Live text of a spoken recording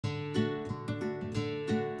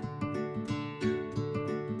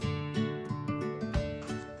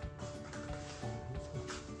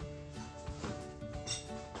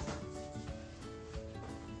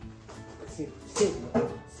Sit. Sit.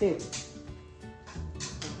 Sit.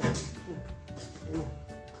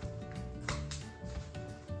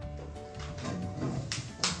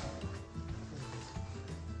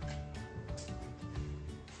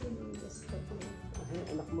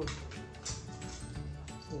 Anak mo.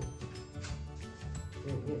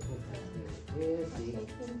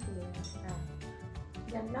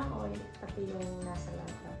 Yan lang o pati yung nasa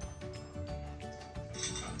lata.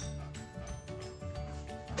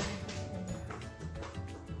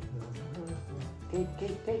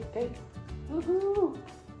 Cake. Woohoo!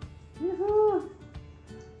 Woohoo!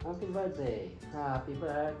 Happy birthday. Happy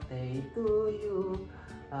birthday to you.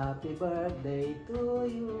 Happy birthday to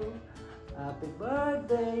you. Happy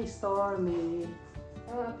birthday, Stormy.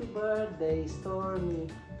 Happy birthday,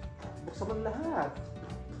 Stormy. Buksan mo lahat.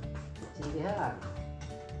 Sige ha.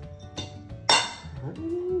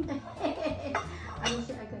 Ano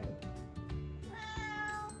siya agad?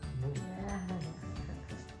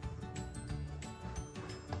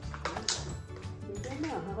 Sige na,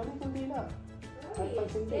 hakalit ang dila.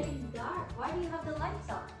 It's getting dark. Why do you have the lights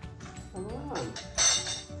on? Come on.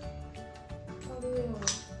 Ano yun?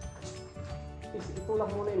 Itulak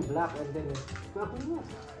muna yung black and then ako na.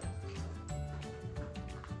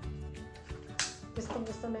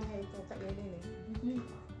 Gusto na nga itong kainin eh.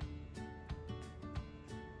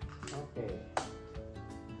 Okay.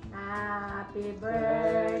 Happy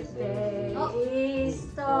birthday,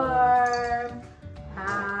 Storm!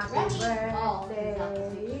 Happy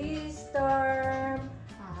birthday, Storm!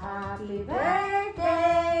 Happy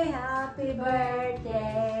birthday! Happy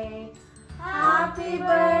birthday! Happy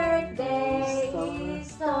birthday,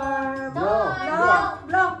 Storm! Blow!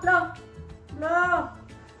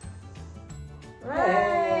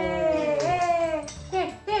 Hey!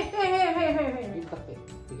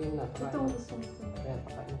 Bigyan na. Ito, gusto. Kaya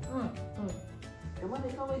pakain. Come on,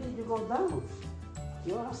 ikaw, why did you go down?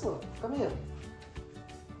 You also. Come here.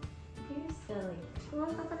 You're silly. Kuha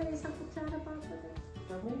ka pa ng isang kutsara, Papa.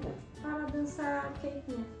 Come here. Para dun sa cake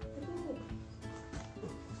niya.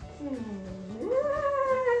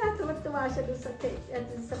 Tuwa siya dun sa cake at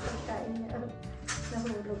dun sa pagkain niya.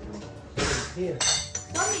 Nahulog na. Here.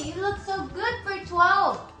 Mommy, you look so good for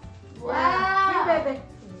 12. Wow. Here, bebe.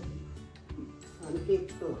 Ano cake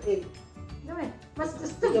to? Eh, Dami. Mas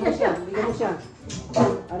gusto bigyan mo niya siya. siya. Bigyan mo siya.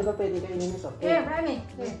 Ano ba pwede kainin nito? Here, Rami.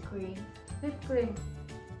 Whipped cream. Whipped cream.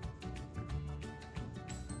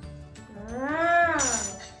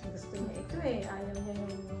 Gusto niya ito eh. Ayaw niya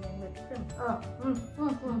yung whipped cream.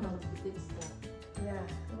 Good stuff. Yeah.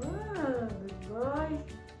 Oh, good boy.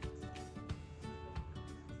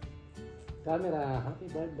 Camera. Happy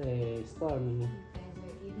birthday, Stormy. You guys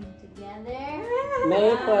are eating together.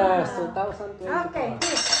 May 1st, 2024. Okay,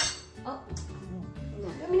 here. Oh.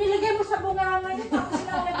 Nilagay mo sa bunga ngayon, tapos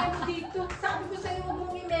nilalagay mo dito. Sabi ko sa'yo, huwag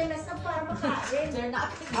mong i-memes na para makain. They're not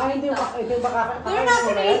Hindi ba kakain? They're not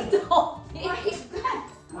gonna eat the whole thing.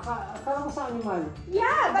 Akala ko sa animal.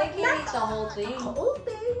 Yeah, They but can eat the whole thing. the whole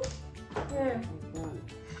thing. Yeah.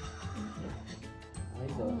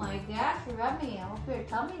 Oh my gosh, Remy, I hope your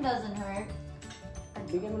tummy doesn't hurt.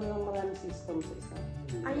 Bigyan mo na lang maraming system sa isa.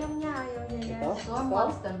 Ayaw niya yan. Ito? Storm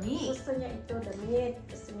wants the meat. Gusto niya ito, the meat.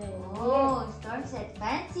 Gusto niya yung meat. Oh, Storm said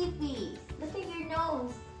fancy feast. Look at your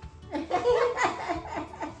nose.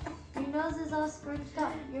 Your nose is all scrunched up.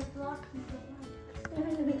 You're blocking the light.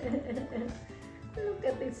 Look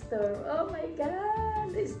at this storm. Oh my God,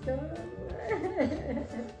 this storm.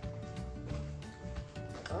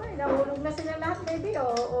 Oy, nahulog na sila lahat, baby.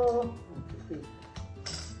 Oo.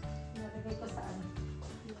 Nalagay ko sa ano.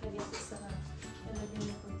 Nalagay ko sa nalagay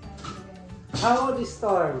ko sa How old is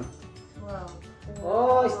Storm? 12.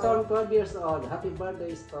 Oh, Storm 12 years old. Happy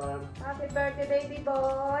birthday, Storm. Happy birthday, baby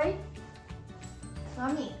boy.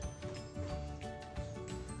 Mommy.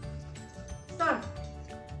 Storm.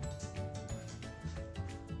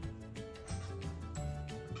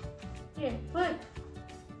 Here, put.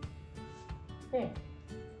 Here.